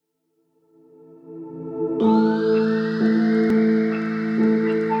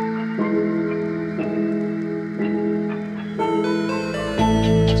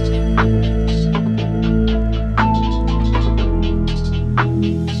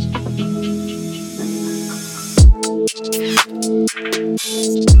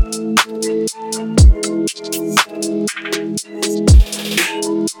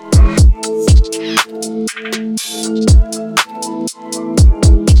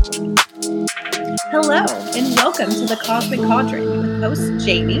Hello, and welcome to the Cosmic Cauldron with hosts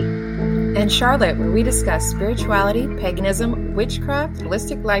Jamie and Charlotte, where we discuss spirituality, paganism, witchcraft,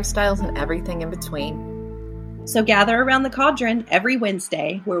 holistic lifestyles, and everything in between. So gather around the cauldron every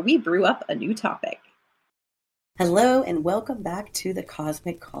Wednesday, where we brew up a new topic. Hello, and welcome back to the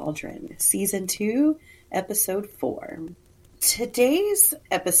Cosmic Cauldron, Season 2, Episode 4. Today's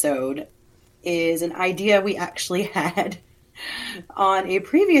episode is an idea we actually had on a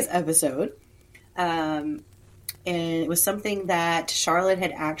previous episode. And it was something that Charlotte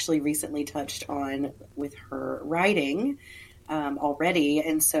had actually recently touched on with her writing already.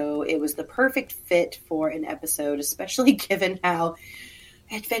 And so it was the perfect fit for an episode, especially given how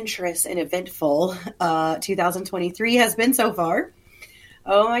adventurous and eventful 2023 has been so far.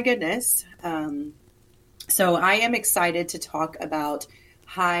 Oh my goodness. So I am excited to talk about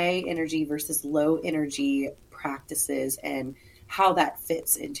high energy versus low energy practices and how that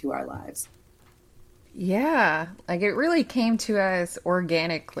fits into our lives. Yeah, like it really came to us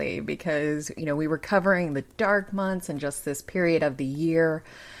organically because, we were covering the dark months and just this period of the year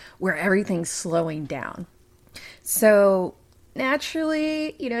where everything's slowing down. So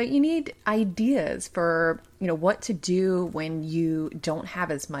naturally, you need ideas for, what to do when you don't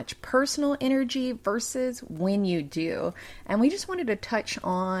have as much personal energy versus when you do. And we just wanted to touch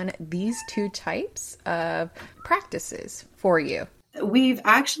on these two types of practices for you. We've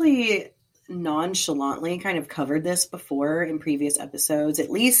actually nonchalantly kind of covered this before in previous episodes, at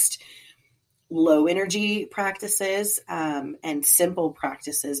least low energy practices and simple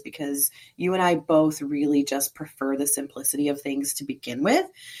practices, because you and I both really just prefer the simplicity of things to begin with.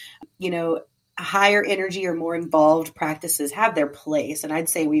 Higher energy or more involved practices have their place, and I'd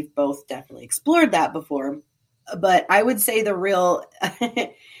say we've both definitely explored that before. But I would say the real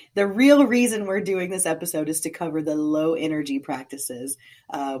reason we're doing this episode is to cover the low energy practices.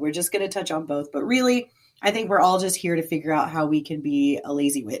 We're just going to touch on both, but really, I think we're all just here to figure out how we can be a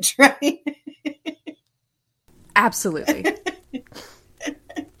lazy witch, right? Absolutely.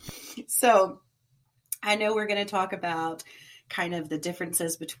 So I know we're going to talk about kind of the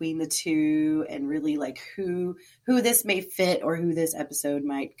differences between the two and really like who this may fit or who this episode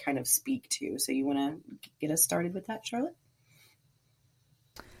might kind of speak to. So you want to get us started with that, Charlotte?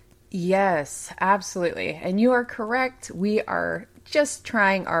 Yes, absolutely. And you are correct. We are just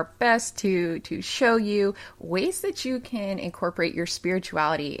trying our best to show you ways that you can incorporate your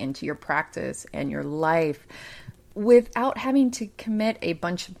spirituality into your practice and your life without having to commit a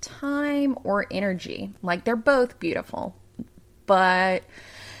bunch of time or energy. Like, they're both beautiful, but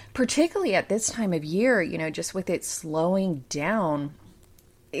particularly at this time of year, just with it slowing down,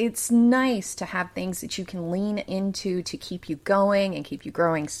 it's nice to have things that you can lean into to keep you going and keep you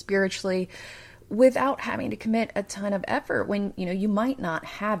growing spiritually without having to commit a ton of effort when, you might not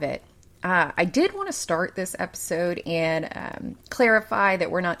have it. I did want to start this episode and clarify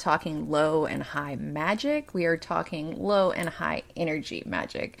that we're not talking low and high magic. We are talking low and high energy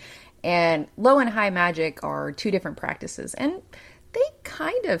magic. And low and high magic are two different practices, and they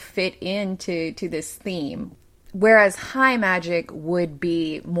kind of fit into this theme. Whereas high magic would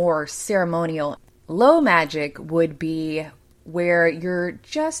be more ceremonial, low magic would be where you're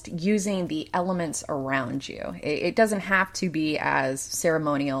just using the elements around you. It doesn't have to be as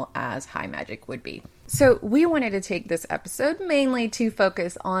ceremonial as high magic would be. So we wanted to take this episode mainly to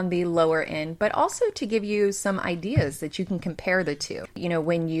focus on the lower end, but also to give you some ideas that you can compare the two.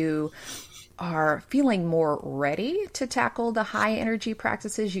 When you are feeling more ready to tackle the high energy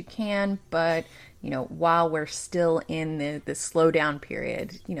practices, you can, but while we're still in the slowdown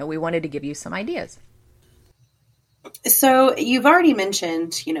period, we wanted to give you some ideas. So you've already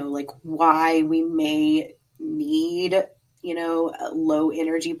mentioned, like why we may need, low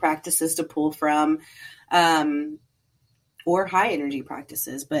energy practices to pull from, or high energy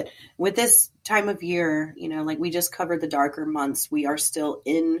practices. But with this time of year, like we just covered the darker months, we are still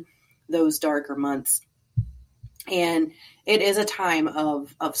in those darker months. And it is a time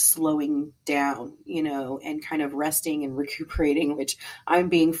of slowing down, and kind of resting and recuperating, which I'm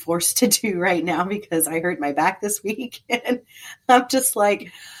being forced to do right now because I hurt my back this week. And I'm just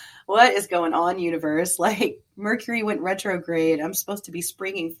like, what is going on, universe? Like, Mercury went retrograde. I'm supposed to be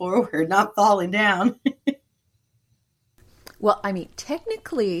springing forward, not falling down. Well, I mean,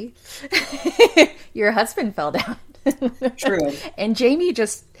 technically, your husband fell down. True. And Jamie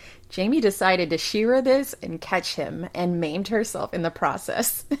decided to Shira this and catch him and maimed herself in the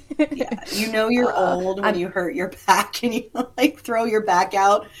process. Yeah, you're old when you hurt your back and you throw your back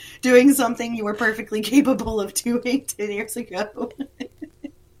out doing something you were perfectly capable of doing 10 years ago.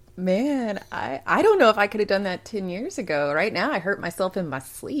 Man, I don't know if I could have done that 10 years ago. Right now, I hurt myself in my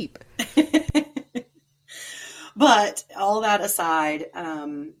sleep. But all that aside,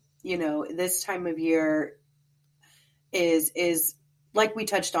 this time of year is like we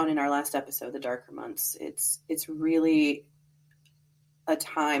touched on in our last episode, the darker months. It's really a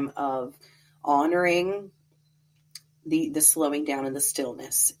time of honoring the slowing down and the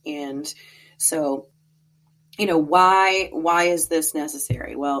stillness. And so, why is this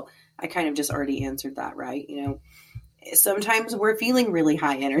necessary? Well, I kind of just already answered that, right? Sometimes we're feeling really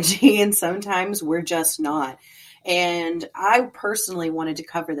high energy and sometimes we're just not. And I personally wanted to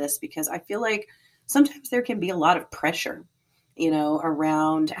cover this because I feel like sometimes there can be a lot of pressure,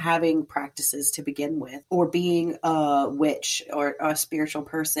 around having practices to begin with, or being a witch or a spiritual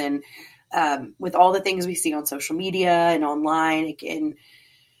person. With all the things we see on social media and online, it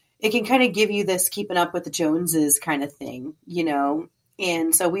can kind of give you this keeping up with the Joneses kind of thing,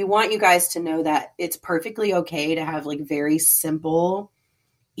 And so we want you guys to know that it's perfectly okay to have like very simple,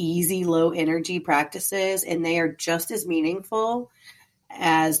 easy, low energy practices, and they are just as meaningful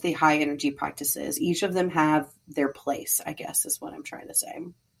as the high energy practices. Each of them have their place, I guess is what I'm trying to say.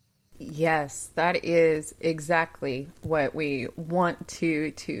 Yes, that is exactly what we want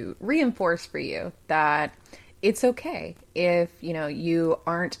to reinforce for you, that it's okay if, you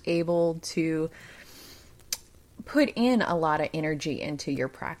aren't able to put in a lot of energy into your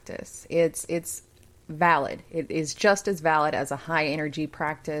practice. It's valid. It is just as valid as a high energy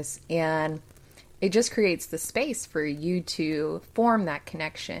practice, and it just creates the space for you to form that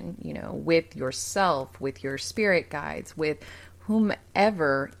connection, with yourself, with your spirit guides, with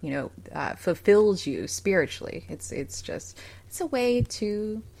whomever, fulfills you spiritually. It's a way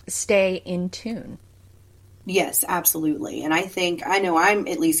to stay in tune. Yes, absolutely. And I know I'm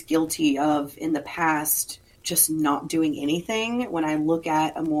at least guilty of in the past just not doing anything when I look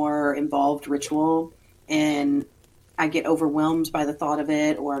at a more involved ritual and I get overwhelmed by the thought of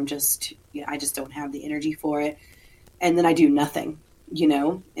it, or I just don't have the energy for it. And then I do nothing,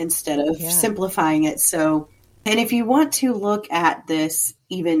 instead of simplifying it. So, and if you want to look at this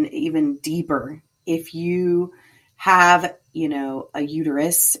even deeper, if you have, a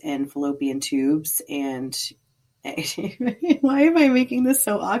uterus and fallopian tubes and why am I making this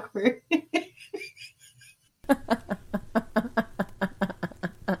so awkward?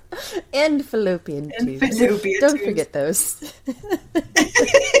 And fallopian tubes. Don't forget those.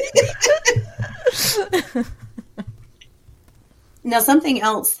 Now, something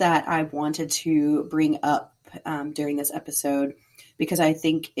else that I wanted to bring up during this episode, because I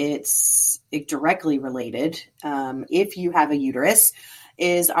think it's directly related, if you have a uterus,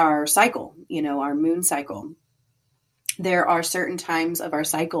 is our cycle, our moon cycle. There are certain times of our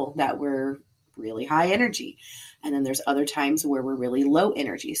cycle that we're really high energy. And then there's other times where we're really low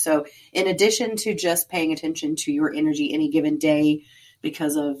energy. So in addition to just paying attention to your energy any given day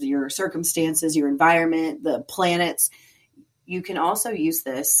because of your circumstances, your environment, the planets, you can also use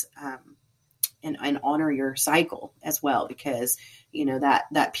this and honor your cycle as well, because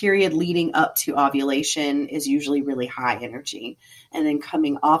that period leading up to ovulation is usually really high energy. And then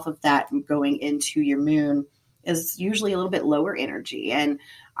coming off of that and going into your moon is usually a little bit lower energy. And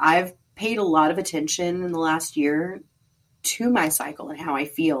I've paid a lot of attention in the last year to my cycle and how I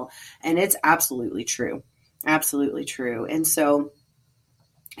feel. And it's absolutely true. Absolutely true. And so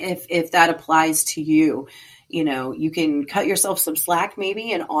if that applies to you, you can cut yourself some slack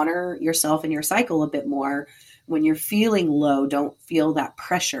maybe and honor yourself and your cycle a bit more when you're feeling low. Don't feel that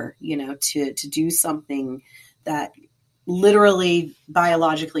pressure, to do something that literally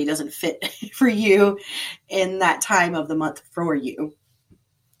biologically doesn't fit for you in that time of the month for you.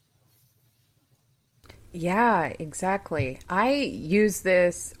 Yeah, exactly. I use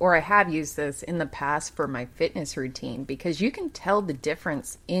this, or I have used this in the past for my fitness routine, because you can tell the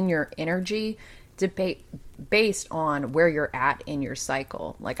difference in your energy based on where you're at in your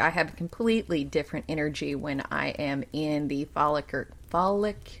cycle. Like, I have completely different energy when I am in the follicular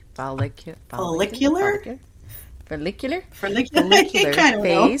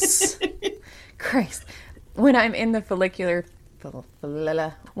phase. Christ. When I'm in the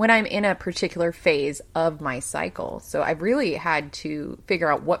when I'm in a particular phase of my cycle. So I've really had to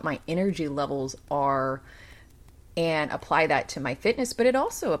figure out what my energy levels are and apply that to my fitness, but it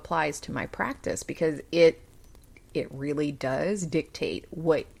also applies to my practice, because it really does dictate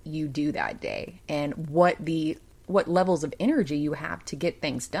what you do that day and what levels of energy you have to get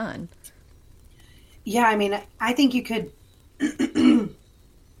things done. Yeah, I think you could I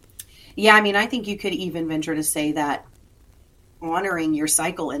think you could even venture to say that honoring your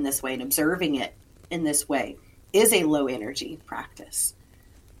cycle in this way and observing it in this way is a low energy practice.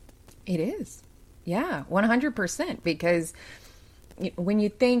 It is. Yeah, 100%. Because when you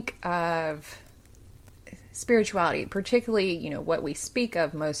think of spirituality, particularly, what we speak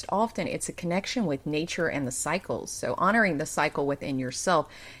of most often, it's a connection with nature and the cycles. So honoring the cycle within yourself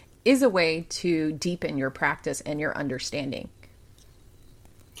is a way to deepen your practice and your understanding.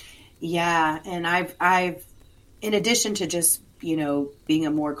 Yeah. And I've, in addition to just, being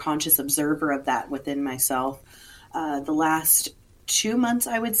a more conscious observer of that within myself, the last 2 months,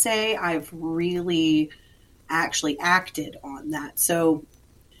 I would say, I've really actually acted on that. So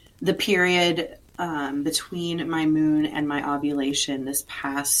the period between my moon and my ovulation this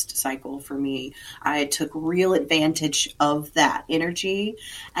past cycle for me, I took real advantage of that energy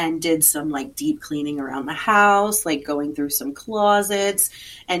and did some like deep cleaning around the house, like going through some closets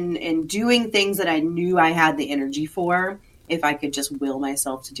and doing things that I knew I had the energy for if I could just will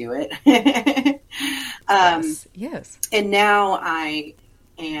myself to do it. Yes. And now I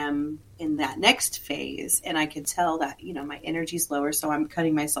am in that next phase, and I could tell that, my energy's lower, so I'm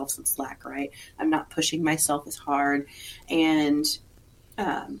cutting myself some slack, right? I'm not pushing myself as hard. And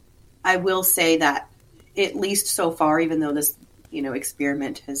I will say that at least so far, even though this,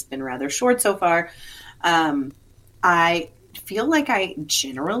 experiment has been rather short so far, I feel like I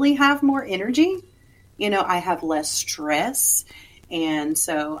generally have more energy. I have less stress. And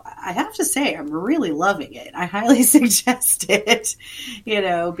so I have to say, I'm really loving it. I highly suggest it,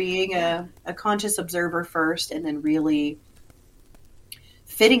 being a conscious observer first, and then really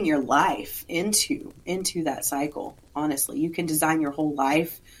fitting your life into that cycle. Honestly, you can design your whole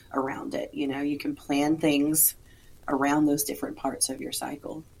life around it. You can plan things around those different parts of your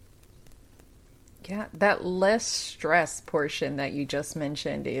cycle. Yeah, that less stress portion that you just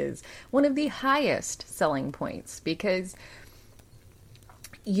mentioned is one of the highest selling points, because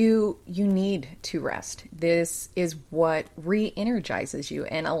you need to rest. This is what re-energizes you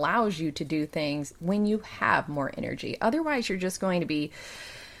and allows you to do things when you have more energy. Otherwise, you're just going to be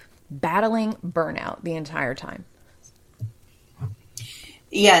battling burnout the entire time.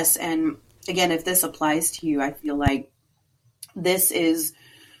 Yes, and again, if this applies to you, I feel like this is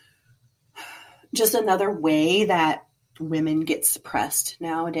just another way that women get suppressed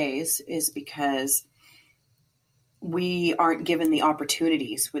nowadays, is because we aren't given the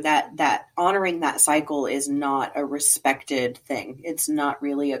opportunities. With that honoring that cycle is not a respected thing. It's not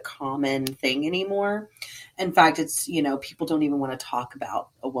really a common thing anymore. In fact, it's, people don't even want to talk about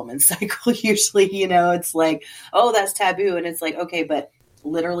a woman's cycle usually. It's like, oh, that's taboo. And it's like, okay, but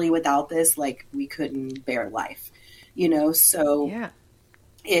literally without this, like, we couldn't bear life, so Yeah.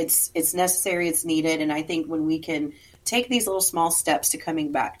 It's necessary, it's needed. And I think when we can take these little small steps to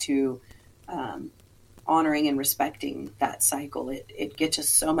coming back to honoring and respecting that cycle, it gets us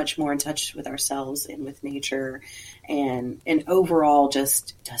so much more in touch with ourselves and with nature, and overall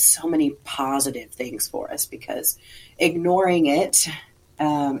just does so many positive things for us, because ignoring it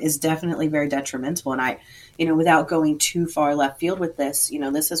is definitely very detrimental. And I, without going too far left field with this,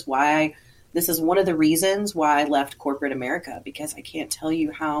 this is one of the reasons why I left corporate America, because I can't tell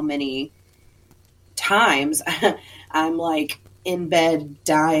you how many times I'm like in bed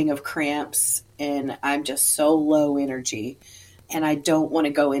dying of cramps, and I'm just so low energy, and I don't want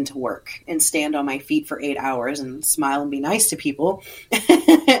to go into work and stand on my feet for 8 hours and smile and be nice to people.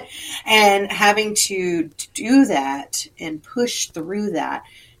 And having to do that and push through that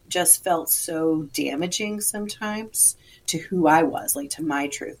just felt so damaging sometimes to who I was, like to my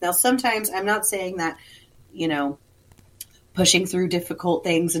truth. Now, sometimes I'm not saying that, pushing through difficult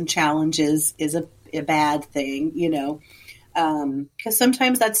things and challenges is a bad thing, because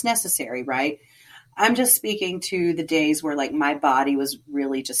sometimes that's necessary, right? I'm just speaking to the days where like my body was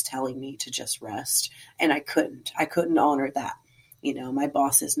really just telling me to just rest, and I couldn't honor that. My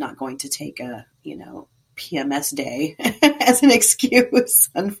boss is not going to take a, PMS day as an excuse,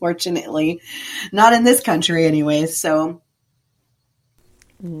 unfortunately, not in this country anyways. So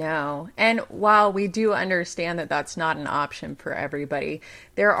No. And while we do understand that that's not an option for everybody,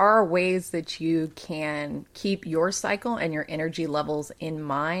 there are ways that you can keep your cycle and your energy levels in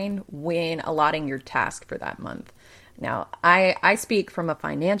mind when allotting your task for that month. Now, I speak from a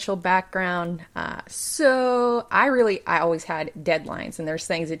financial background, so I always had deadlines, and there's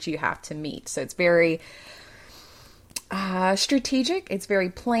things that you have to meet. So it's very strategic. It's very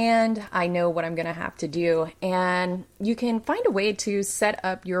planned. I know what I'm going to have to do. And you can find a way to set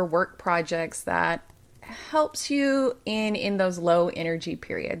up your work projects that helps you in those low energy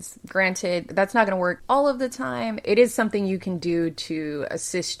periods. Granted, that's not going to work all of the time. It is something you can do to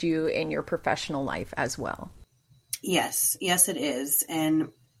assist you in your professional life as well. Yes, it is. And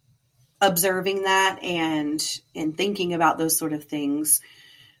observing that and thinking about those sort of things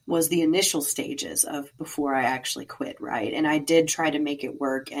was the initial stages of before I actually quit, right? And I did try to make it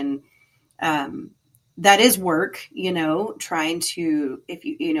work. And that is work, trying to,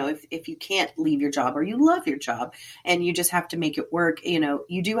 if you can't leave your job or you love your job and you just have to make it work,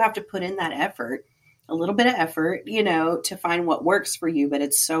 you do have to put in that effort, a little bit of effort, to find what works for you, but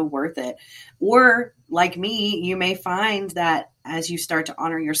it's so worth it. Or like me, you may find that as you start to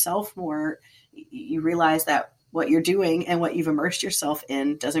honor yourself more, you realize that what you're doing and what you've immersed yourself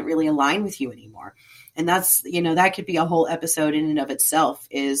in doesn't really align with you anymore. And that's, that could be a whole episode in and of itself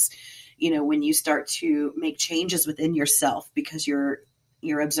is, when you start to make changes within yourself because you're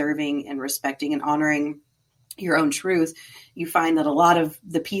observing and respecting and honoring your own truth, you find that a lot of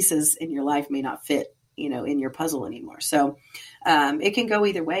the pieces in your life may not fit, in your puzzle anymore. So it can go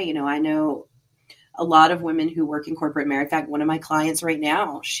either way. I know a lot of women who work in corporate America. In fact, one of my clients right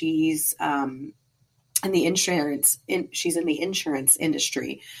now, she's she's in the insurance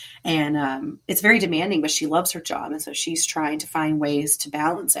industry, and it's very demanding, but she loves her job. And so she's trying to find ways to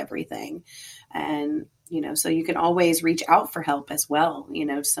balance everything. And, so you can always reach out for help as well,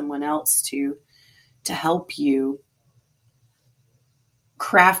 someone else to help you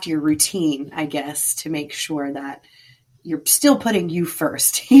craft your routine, I guess, to make sure that you're still putting you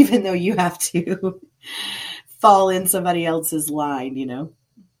first, even though you have to fall in somebody else's line,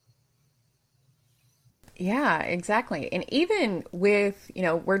 Yeah, exactly. And even with,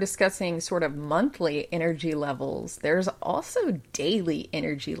 we're discussing sort of monthly energy levels, there's also daily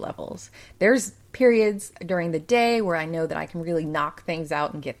energy levels. There's periods during the day where I know that I can really knock things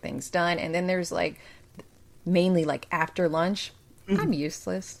out and get things done. And then there's mainly after lunch, I'm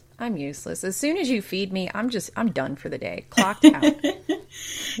useless. I'm useless. As soon as you feed me, I'm done for the day. Clocked out.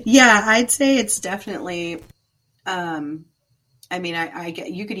 Yeah, I'd say it's definitely, you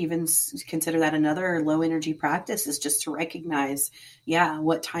could even consider that another low energy practice is just to recognize,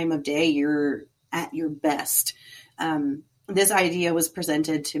 what time of day you're at your best. This idea was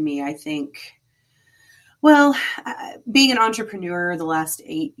presented to me, I think, being an entrepreneur the last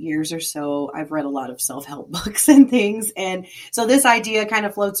 8 years or so, I've read a lot of self-help books and things. And so this idea kind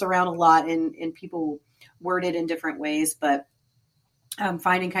of floats around a lot and people word it in different ways, but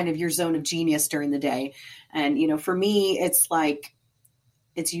finding kind of your zone of genius during the day. And, for me,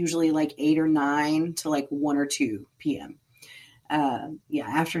 it's usually 8 or 9 to 1 or 2 p.m.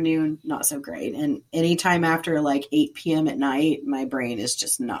 Afternoon, not so great. And anytime after 8 p.m. at night, my brain is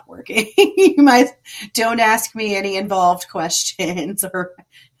just not working. Don't ask me any involved questions or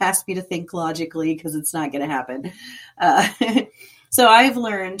ask me to think logically because it's not going to happen. So I've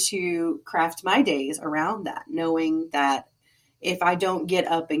learned to craft my days around that, knowing that if I don't get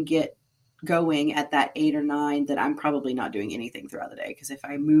up and get going at that 8 or 9, that I'm probably not doing anything throughout the day. Because if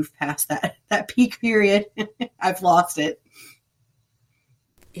I move past that peak period, I've lost it.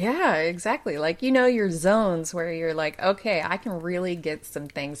 Yeah, exactly. Your zones where you're okay, I can really get some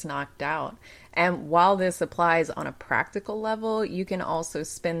things knocked out. And while this applies on a practical level, you can also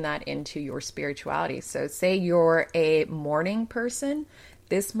spin that into your spirituality. So say you're a morning person,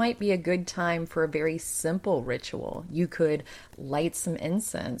 this might be a good time for a very simple ritual. You could light some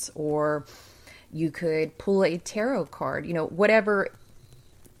incense, or you could pull a tarot card, whatever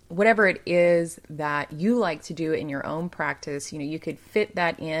it is that you like to do in your own practice, you could fit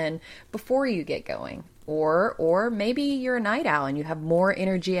that in before you get going. Or maybe you're a night owl and you have more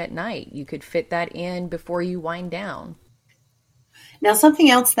energy at night. You could fit that in before you wind down. Now, something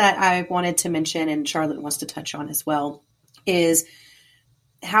else that I wanted to mention, and Charlotte wants to touch on as well, is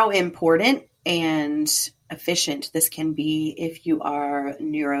how important and efficient this can be if you are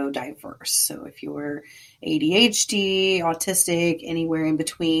neurodiverse. So if you're ADHD, autistic, anywhere in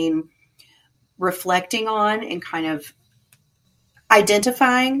between, reflecting on and kind of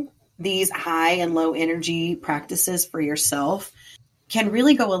identifying these high and low energy practices for yourself can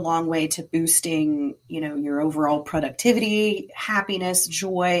really go a long way to boosting, your overall productivity, happiness,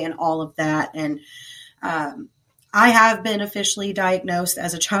 joy, and all of that. And I have been officially diagnosed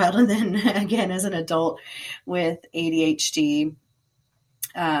as a child and then again as an adult with ADHD.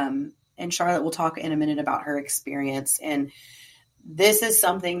 And Charlotte will talk in a minute about her experience. And this is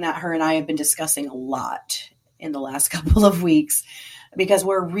something that her and I have been discussing a lot in the last couple of weeks because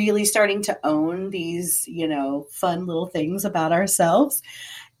we're really starting to own these, fun little things about ourselves.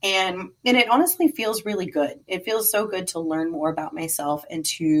 And it honestly feels really good. It feels so good to learn more about myself and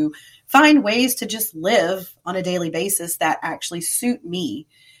to find ways to just live on a daily basis that actually suit me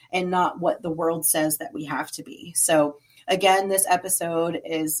and not what the world says that we have to be. So again, this episode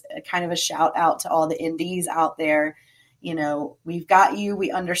is a kind of a shout out to all the indies out there. We've got you,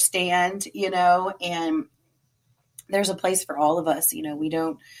 we understand, and there's a place for all of us. We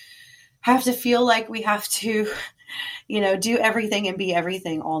don't have to feel like we have to, do everything and be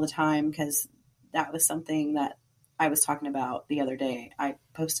everything all the time because that was something that I was talking about the other day. I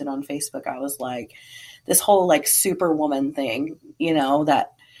posted on Facebook. I was like, this whole like superwoman thing,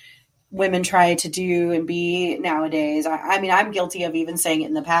 that women try to do and be nowadays. I mean, I'm guilty of even saying it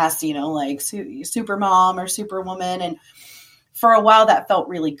in the past, like super mom or superwoman. And for a while that felt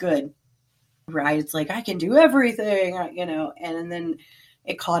really good, right? It's like, I can do everything, and then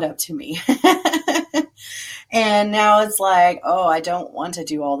it caught up to me. And now it's like, oh, I don't want to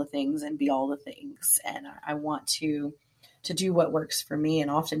do all the things and be all the things. And I want to do what works for me. And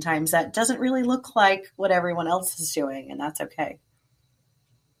oftentimes that doesn't really look like what everyone else is doing. And that's okay.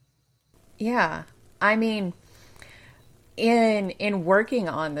 Yeah. I mean, in working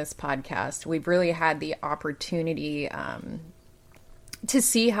on this podcast, we've really had the opportunity to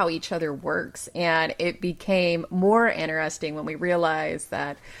see how each other works. And it became more interesting when we realized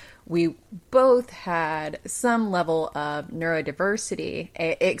that we both had some level of neurodiversity,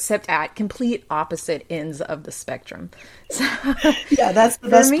 except at complete opposite ends of the spectrum. So, yeah, that's the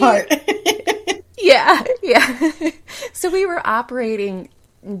best part. Yeah. So we were operating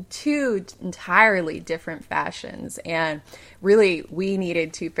in two entirely different fashions, and really we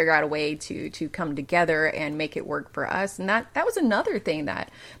needed to figure out a way to come together and make it work for us. And that was another thing that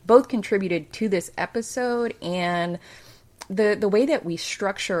both contributed to this episode and the way that we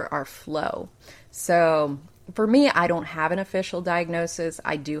structure our flow. So for me, I don't have an official diagnosis.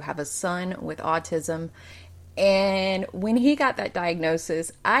 I do have a son with autism. And when he got that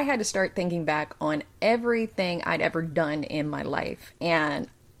diagnosis, I had to start thinking back on everything I'd ever done in my life. And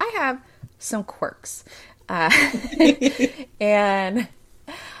I have some quirks. And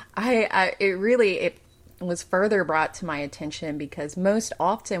it was further brought to my attention because most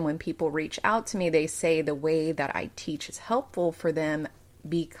often when people reach out to me, they say the way that I teach is helpful for them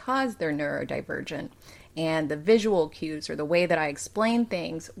because they're neurodivergent, and the visual cues or the way that I explain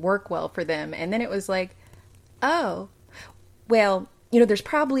things work well for them. And then it was like, oh, well, there's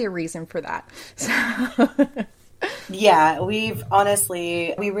probably a reason for that. So yeah, we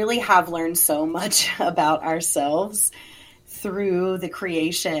really have learned so much about ourselves through the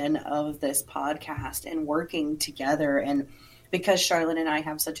creation of this podcast and working together. And because Charlotte and I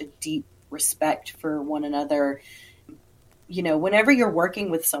have such a deep respect for one another, whenever you're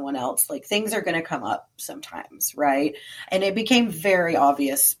working with someone else, like things are going to come up sometimes, right? And it became very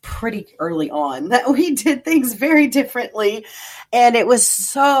obvious pretty early on that we did things very differently. And it was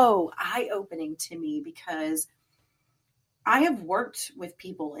so eye-opening to me because I have worked with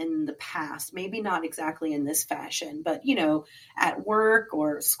people in the past, maybe not exactly in this fashion, but, at work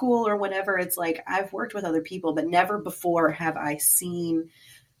or school or whatever, it's like I've worked with other people, but never before have I seen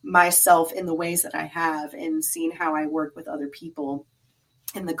myself in the ways that I have and seen how I work with other people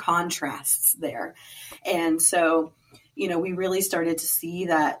and the contrasts there. And so, we really started to see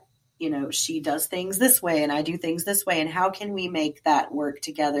that, she does things this way and I do things this way. And how can we make that work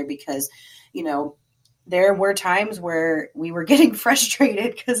together? Because, there were times where we were getting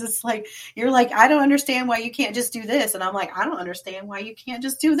frustrated because it's like, you're like, I don't understand why you can't just do this. And I'm like, I don't understand why you can't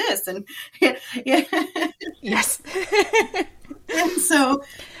just do this. And yeah. Yes. And so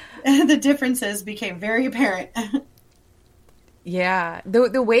the differences became very apparent. Yeah.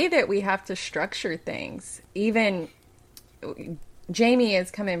 The way that we have to structure things, even Jamie is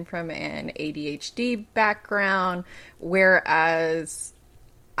coming from an ADHD background, whereas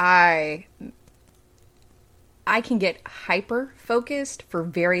I can get hyper focused for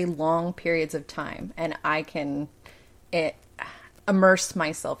very long periods of time, and I can immerse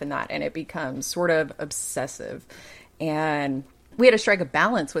myself in that, and it becomes sort of obsessive. And we had to strike a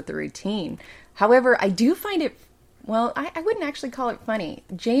balance with the routine. However, I do find it, well, I wouldn't actually call it funny.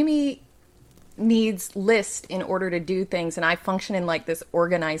 Jamie needs lists in order to do things, and I function in like this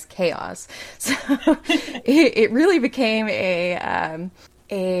organized chaos. So it really became a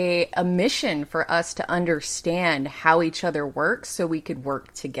mission for us to understand how each other works so we could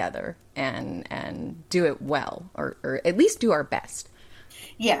work together and do it well, or at least do our best.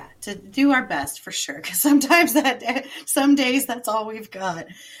 Yeah, to do our best for sure. Because sometimes some days that's all we've got.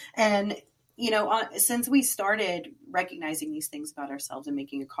 And, since we started recognizing these things about ourselves and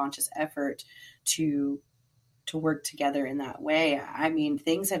making a conscious effort to work together in that way, I mean,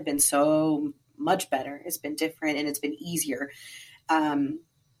 things have been so much better. It's been different and it's been easier. And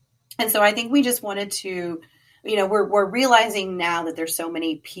so I think we just wanted to, we're realizing now that there's so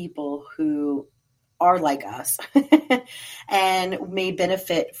many people who are like us and may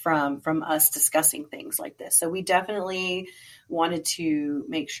benefit from us discussing things like this. So we definitely wanted to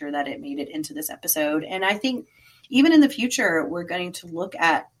make sure that it made it into this episode. And I think even in the future, we're going to look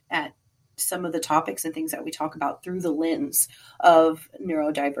at some of the topics and things that we talk about through the lens of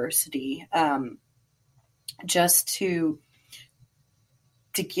neurodiversity, just to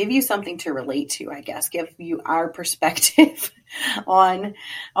give you something to relate to, I guess, give you our perspective on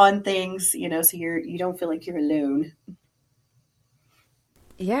things, so you don't feel like you're alone.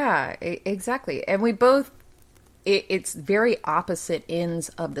 Yeah, exactly. And we both, it's very opposite ends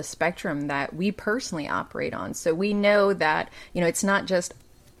of the spectrum that we personally operate on. So we know that, it's not just,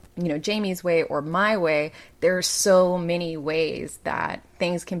 Jamie's way or my way. There's so many ways that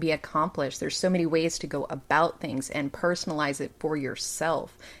things can be accomplished. There's so many ways to go about things and personalize it for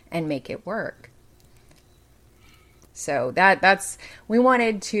yourself and make it work. So that's we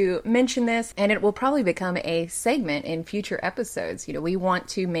wanted to mention this, and it will probably become a segment in future episodes. We want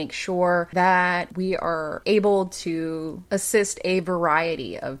to make sure that we are able to assist a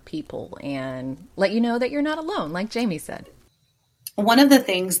variety of people and let you know that you're not alone, like Jamie said. One of the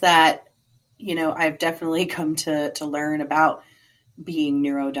things that, I've definitely come to learn about being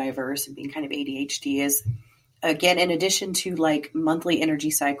neurodiverse and being kind of ADHD is, again, in addition to like monthly energy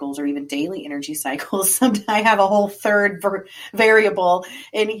cycles or even daily energy cycles, sometimes I have a whole third variable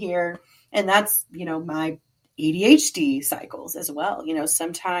in here. And that's, my ADHD cycles as well.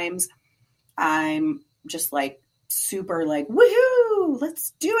 Sometimes I'm just like super like, woohoo,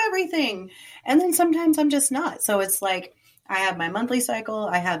 let's do everything. And then sometimes I'm just not. So it's like, I have my monthly cycle.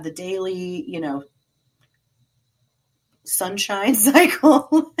 I have the daily, sunshine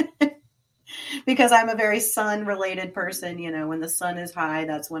cycle. Because I'm a very sun-related person, when the sun is high,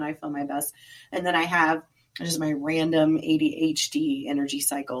 that's when I feel my best. And then I have just my random ADHD energy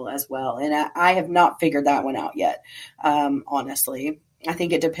cycle as well. And I have not figured that one out yet, honestly. I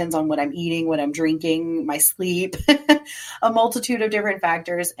think it depends on what I'm eating, what I'm drinking, my sleep, a multitude of different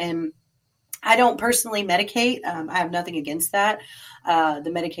factors. And I don't personally medicate. I have nothing against that. The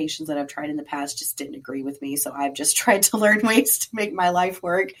medications that I've tried in the past just didn't agree with me. So I've just tried to learn ways to make my life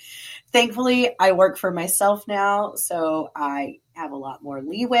work. Thankfully, I work for myself now, so I have a lot more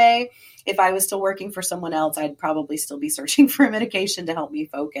leeway. If I was still working for someone else, I'd probably still be searching for a medication to help me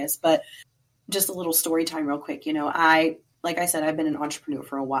focus. But just a little story time real quick. Like I said, I've been an entrepreneur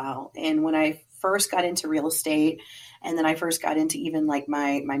for a while. And when I first got into real estate, and then I first got into even like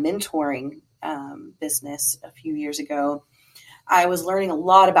my mentoring business a few years ago, I was learning a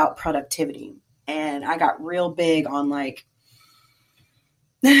lot about productivity. And I got real big on like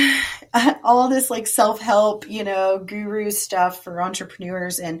all this like self-help, guru stuff for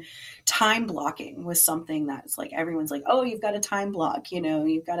entrepreneurs, and time blocking was something that's like, everyone's like, oh, you've got a time block,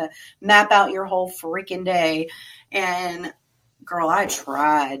 you've got to map out your whole freaking day. And girl, I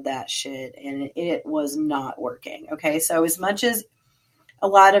tried that shit and it was not working. Okay. So as much as a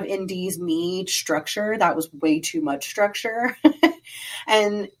lot of indies need structure, that was way too much structure.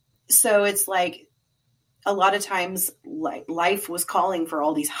 And so it's like, a lot of times like life was calling for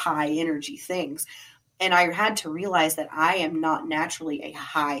all these high energy things. And I had to realize that I am not naturally a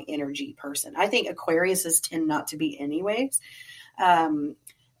high energy person. I think Aquariuses tend not to be anyways. I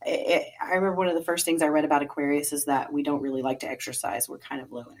remember one of the first things I read about Aquarius is that we don't really like to exercise. We're kind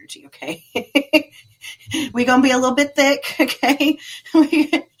of low energy. Okay. We're going to be a little bit thick. Okay.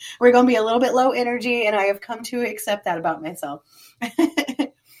 We're going to be a little bit low energy. And I have come to accept that about myself.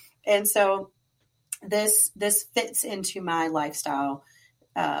 And so this fits into my lifestyle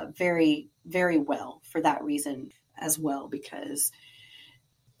very, very well for that reason as well, because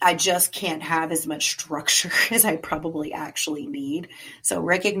I just can't have as much structure as I probably actually need. So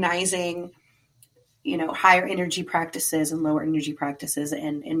recognizing, higher energy practices and lower energy practices,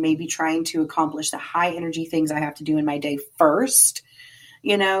 and maybe trying to accomplish the high energy things I have to do in my day first,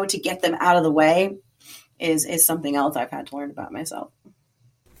 to get them out of the way is something else I've had to learn about myself.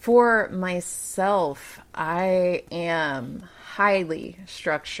 For myself, I am highly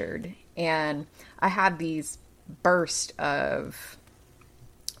structured, and I have these bursts of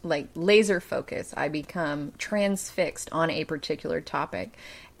like laser focus. I become transfixed on a particular topic.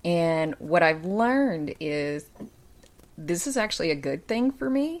 And what I've learned is this is actually a good thing for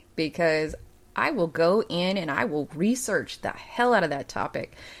me, because I will go in and I will research the hell out of that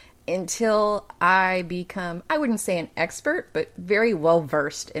topic until I become, I wouldn't say an expert, but very well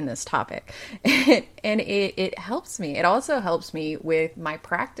versed in this topic. And it helps me. It also helps me with my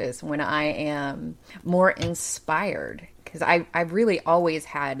practice when I am more inspired, because I've really always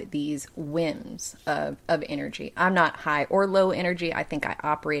had these whims of energy. I'm not high or low energy. I think I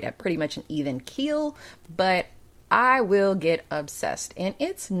operate at pretty much an even keel, but I will get obsessed, and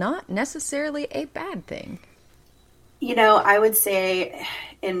it's not necessarily a bad thing. I would say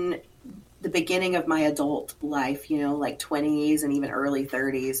in the beginning of my adult life, like 20s and even early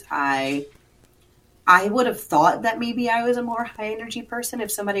 30s, I would have thought that maybe I was a more high energy person.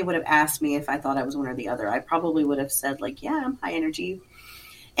 If somebody would have asked me if I thought I was one or the other, I probably would have said like, yeah, I'm high energy.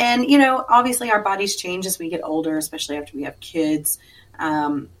 And, obviously our bodies change as we get older, especially after we have kids.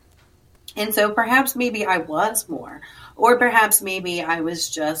 And so perhaps maybe I was more, or perhaps maybe I was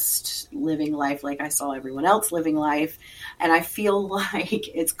just living life like I saw everyone else living life. And I feel like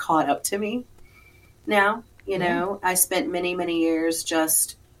it's caught up to me now. I spent many, many years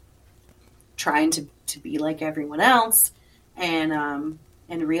just trying to be like everyone else, and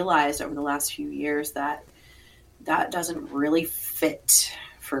realized over the last few years that doesn't really fit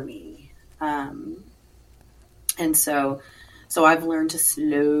for me. And so I've learned to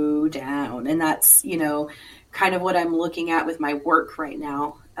slow down, and that's, kind of what I'm looking at with my work right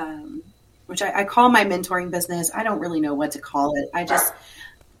now, which I call my mentoring business. I don't really know what to call it.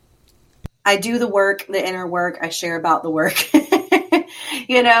 I do the work, the inner work. I share about the work,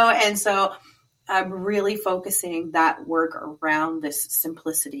 and so I'm really focusing that work around this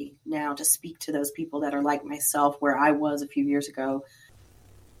simplicity now to speak to those people that are like myself, where I was a few years ago.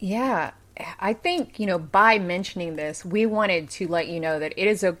 Yeah. I think, by mentioning this, we wanted to let you know that it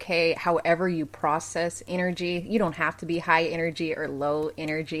is okay however you process energy. You don't have to be high energy or low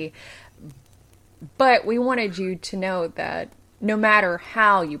energy. But we wanted you to know that no matter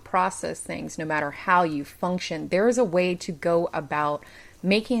how you process things, no matter how you function, there is a way to go about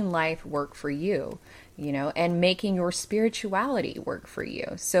making life work for you, and making your spirituality work for you.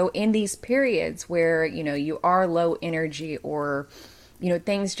 So in these periods where, you are low energy, or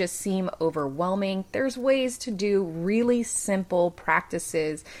things just seem overwhelming, there's ways to do really simple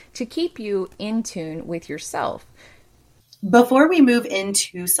practices to keep you in tune with yourself. Before we move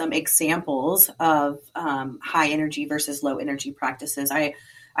into some examples of high energy versus low energy practices, I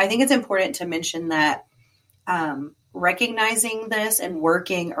think it's important to mention that recognizing this and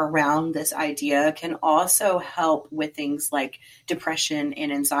working around this idea can also help with things like depression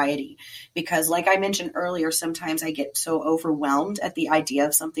and anxiety. Because like I mentioned earlier, sometimes I get so overwhelmed at the idea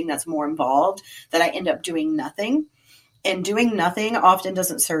of something that's more involved that I end up doing nothing. And doing nothing often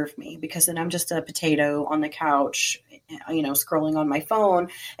doesn't serve me, because then I'm just a potato on the couch, scrolling on my phone,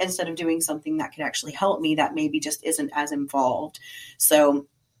 instead of doing something that could actually help me that maybe just isn't as involved. So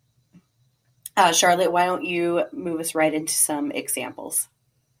Charlotte, why don't you move us right into some examples?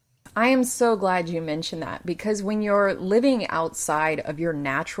 I am so glad you mentioned that, because when you're living outside of your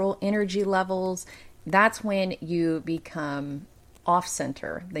natural energy levels, that's when you become off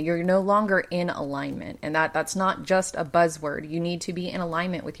center, that you're no longer in alignment. And that's not just a buzzword. You need to be in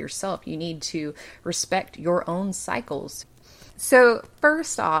alignment with yourself. You need to respect your own cycles. So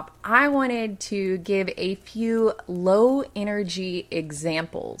first off, I wanted to give a few low energy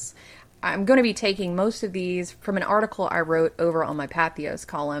examples. I'm going to be taking most of these from an article I wrote over on my Pathos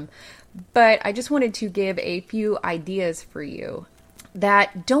column, but I just wanted to give a few ideas for you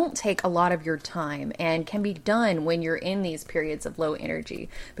that don't take a lot of your time and can be done when you're in these periods of low energy.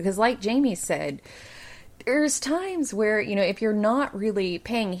 Because like Jamie said, there's times where, if you're not really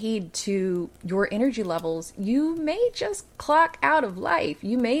paying heed to your energy levels, you may just clock out of life.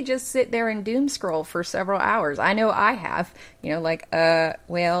 You may just sit there and doom scroll for several hours. I know I have,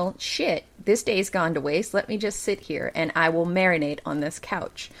 well, shit, this day's gone to waste. Let me just sit here and I will marinate on this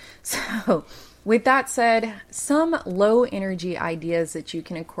couch. So with that said, some low energy ideas that you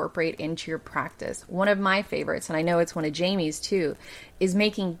can incorporate into your practice. One of my favorites, and I know it's one of Jamie's too, is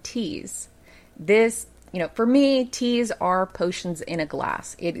making teas. This, for me, teas are potions in a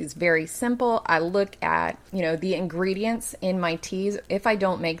glass. It is very simple. I look at, the ingredients in my teas if I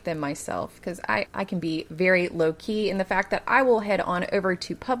don't make them myself, because I can be very low key in the fact that I will head on over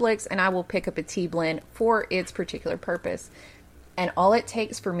to Publix and I will pick up a tea blend for its particular purpose. And all it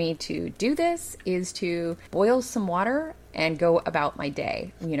takes for me to do this is to boil some water and go about my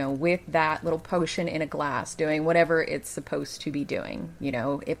day, with that little potion in a glass, doing whatever it's supposed to be doing.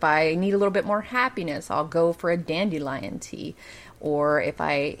 If I need a little bit more happiness, I'll go for a dandelion tea. Or if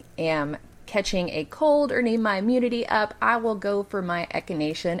I am catching a cold or need my immunity up, I will go for my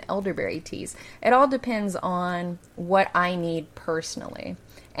echinacea elderberry teas. It all depends on what I need personally.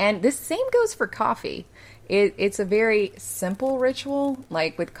 And this same goes for coffee. It's a very simple ritual.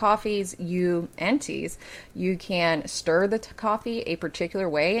 Like with coffees and teas, you can stir the coffee a particular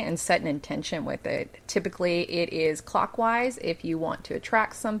way and set an intention with it. Typically, it is clockwise if you want to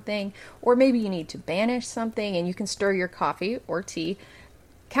attract something, or maybe you need to banish something, and you can stir your coffee or tea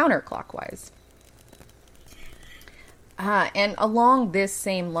counterclockwise. And along this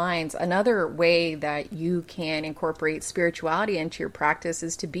same lines, another way that you can incorporate spirituality into your practice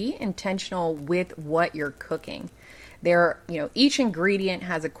is to be intentional with what you're cooking. Each ingredient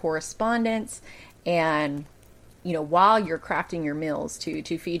has a correspondence, and while you're crafting your meals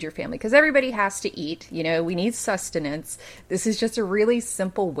to feed your family, because everybody has to eat, we need sustenance. This is just a really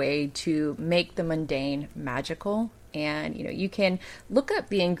simple way to make the mundane magical. And, you can look up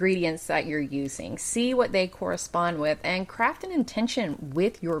the ingredients that you're using, see what they correspond with, and craft an intention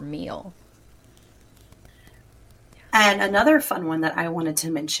with your meal. And another fun one that I wanted to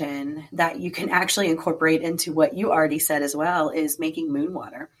mention that you can actually incorporate into what you already said as well is making moon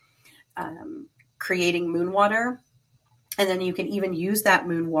water. Creating moon water, and then you can even use that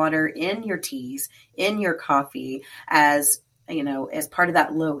moon water in your teas, in your coffee, as part of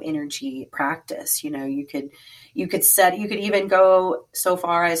that low energy practice. You could even go so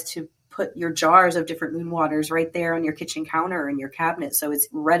far as to put your jars of different moon waters right there on your kitchen counter or in your cabinet, so it's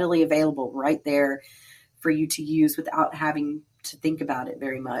readily available right there for you to use without having to think about it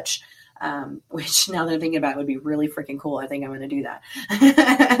very much. Which, now that I'm thinking about it, would be really freaking cool. I think I'm going to do that.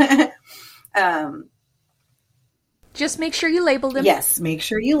 Just make sure you label them. Yes, make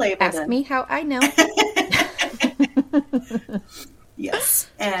sure you label them. Ask me how I know. Yes.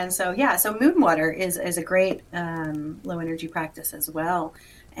 And so moon water is a great low energy practice as well.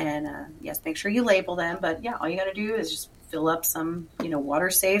 And yes, make sure you label them. But yeah, all you got to do is just fill up some, water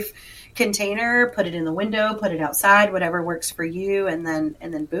safe container, put it in the window, put it outside, whatever works for you. And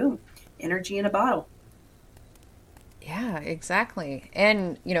then boom, energy in a bottle. Yeah, exactly.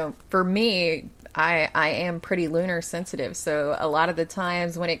 And, for me, I am pretty lunar sensitive. So a lot of the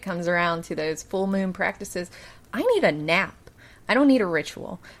times when it comes around to those full moon practices, I need a nap. I don't need a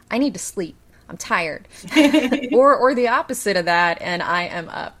ritual. I need to sleep. I'm tired. or the opposite of that, and I am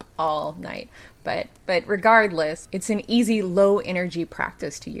up all night. But regardless, it's an easy low energy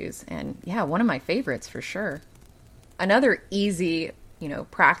practice to use. And yeah, one of my favorites for sure. Another easy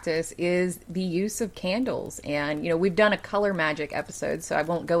practice is the use of candles. And, we've done a color magic episode, so I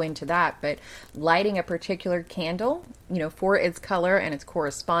won't go into that, but lighting a particular candle, for its color and its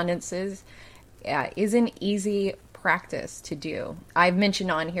correspondences, is an easy practice to do. I've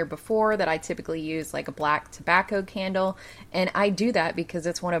mentioned on here before that I typically use like a black tobacco candle, and I do that because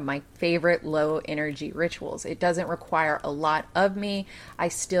it's one of my favorite low energy rituals. It doesn't require a lot of me. I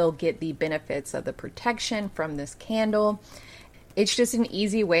still get the benefits of the protection from this candle. It's just an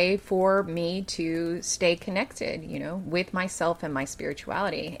easy way for me to stay connected, with myself and my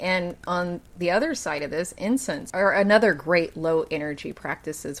spirituality. And on the other side of this, incense are another great low energy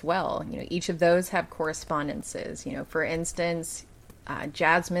practice as well. Each of those have correspondences. For instance,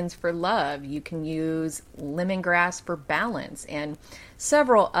 jasmine's for love. You can use lemongrass for balance, and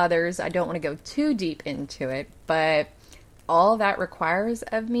several others. I don't want to go too deep into it, but all that requires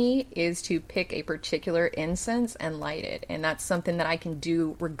of me is to pick a particular incense and light it. And that's something that I can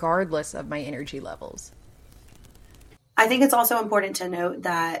do regardless of my energy levels. I think it's also important to note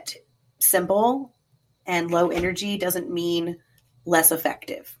that simple and low energy doesn't mean less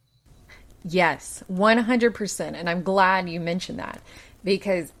effective. Yes, 100%. And I'm glad you mentioned that,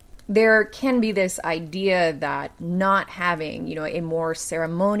 because there can be this idea that not having, a more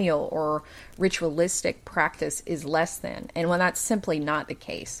ceremonial or ritualistic practice is less than. And when that's simply not the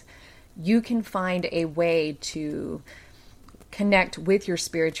case, you can find a way to connect with your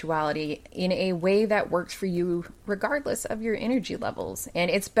spirituality in a way that works for you regardless of your energy levels. And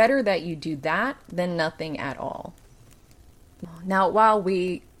it's better that you do that than nothing at all. Now, while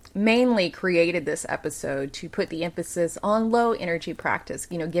we mainly created this episode to put the emphasis on low energy practice,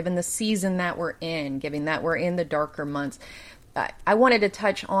 given the season that we're in, given that we're in the darker months, I wanted to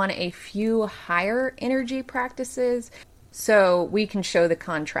touch on a few higher energy practices so we can show the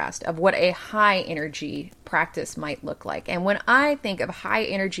contrast of what a high energy practice might look like. And when I think of high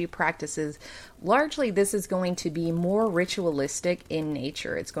energy practices, largely this is going to be more ritualistic in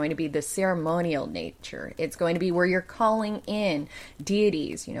nature. It's going to be the ceremonial nature. It's going to be where you're calling in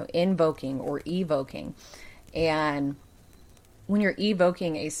deities, invoking or evoking. And when you're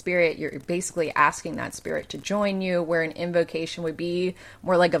evoking a spirit, you're basically asking that spirit to join you, where an invocation would be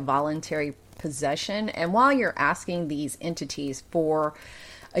more like a voluntary possession. And while you're asking these entities for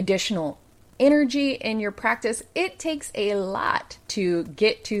additional energy in your practice, it takes a lot to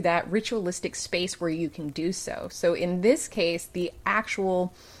get to that ritualistic space where you can do so. So in this case, the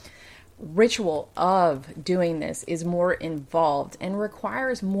actual ritual of doing this is more involved and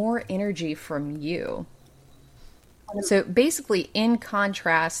requires more energy from you. So basically, in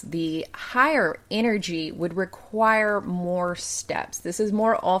contrast, the higher energy would require more steps. This is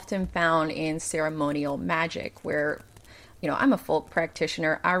more often found in ceremonial magic, where I'm a folk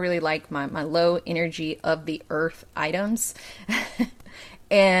practitioner. I really like my low energy of the earth items.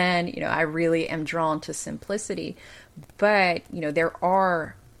 And, I really am drawn to simplicity. But, there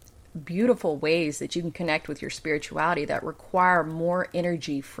are beautiful ways that you can connect with your spirituality that require more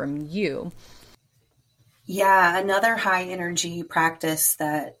energy from you. Yeah, another high energy practice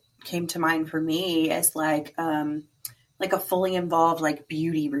that came to mind for me is like a fully involved like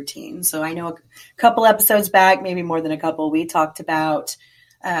beauty routine. So I know a couple episodes back, maybe more than a couple, we talked about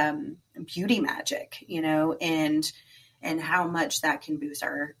beauty magic, and how much that can boost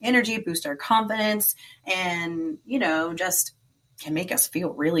our energy, boost our confidence, and, just can make us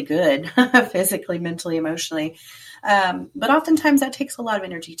feel really good physically, mentally, emotionally. But oftentimes that takes a lot of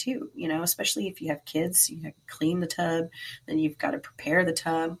energy too, especially if you have kids. You have to clean the tub, then you've got to prepare the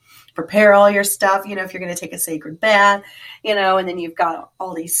tub, prepare all your stuff, if you're going to take a sacred bath, and then you've got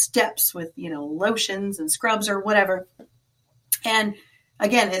all these steps with, lotions and scrubs or whatever. And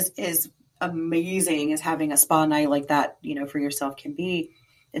again, is amazing as having a spa night like that, for yourself can be.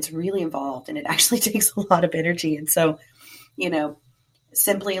 It's really involved and it actually takes a lot of energy. And so,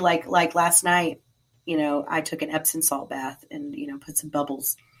 simply like last night, I took an Epsom salt bath and, put some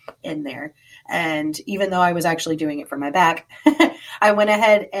bubbles in there. And even though I was actually doing it for my back, I went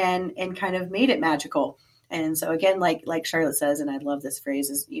ahead and kind of made it magical. And so again, like Charlotte says, and I love this phrase,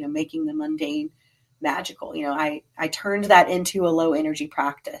 is, making the mundane magical. I turned that into a low energy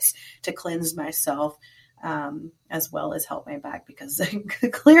practice to cleanse myself, as well as help my back, because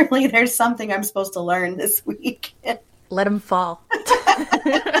clearly there's something I'm supposed to learn this week. Let them fall.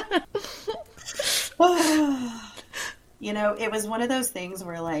 It was one of those things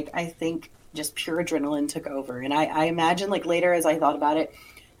where I think just pure adrenaline took over. And I imagine later as I thought about it,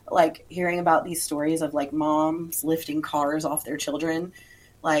 hearing about these stories of moms lifting cars off their children,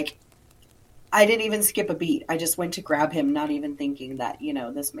 I didn't even skip a beat. I just went to grab him, not even thinking that,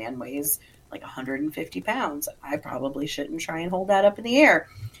 this man weighs 150 pounds. I probably shouldn't try and hold that up in the air.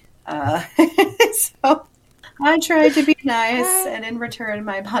 So I tried to be nice, and in return,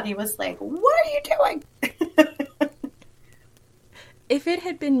 my body was like, what are you doing? If it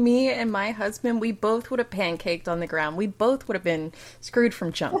had been me and my husband, we both would have pancaked on the ground. We both would have been screwed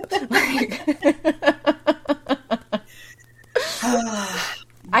from jump.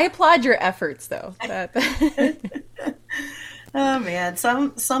 I applaud your efforts, though. Oh, man.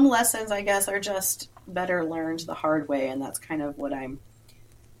 Some lessons, I guess, are just better learned the hard way, and that's kind of what I'm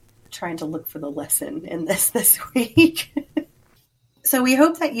trying to look for the lesson in this week. So we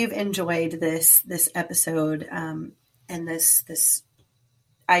hope that you've enjoyed this episode, and this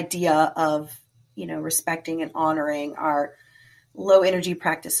idea of, respecting and honoring our low energy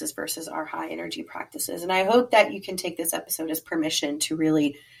practices versus our high energy practices. And I hope that you can take this episode as permission to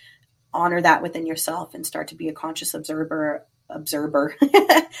really honor that within yourself and start to be a conscious observer of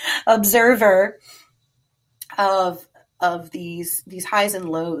these highs and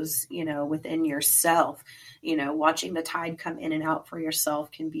lows, within yourself. Watching the tide come in and out for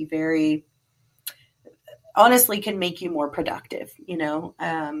yourself can be honestly can make you more productive.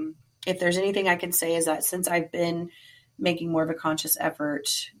 If there's anything I can say is that since I've been making more of a conscious effort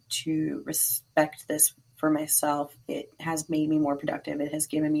to respect this for myself, it has made me more productive. It has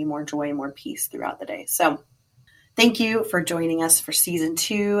given me more joy and more peace throughout the day. So thank you for joining us for season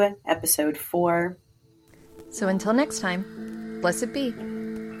 2, episode 4. So until next time, blessed be.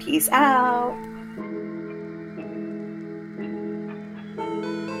 Peace out.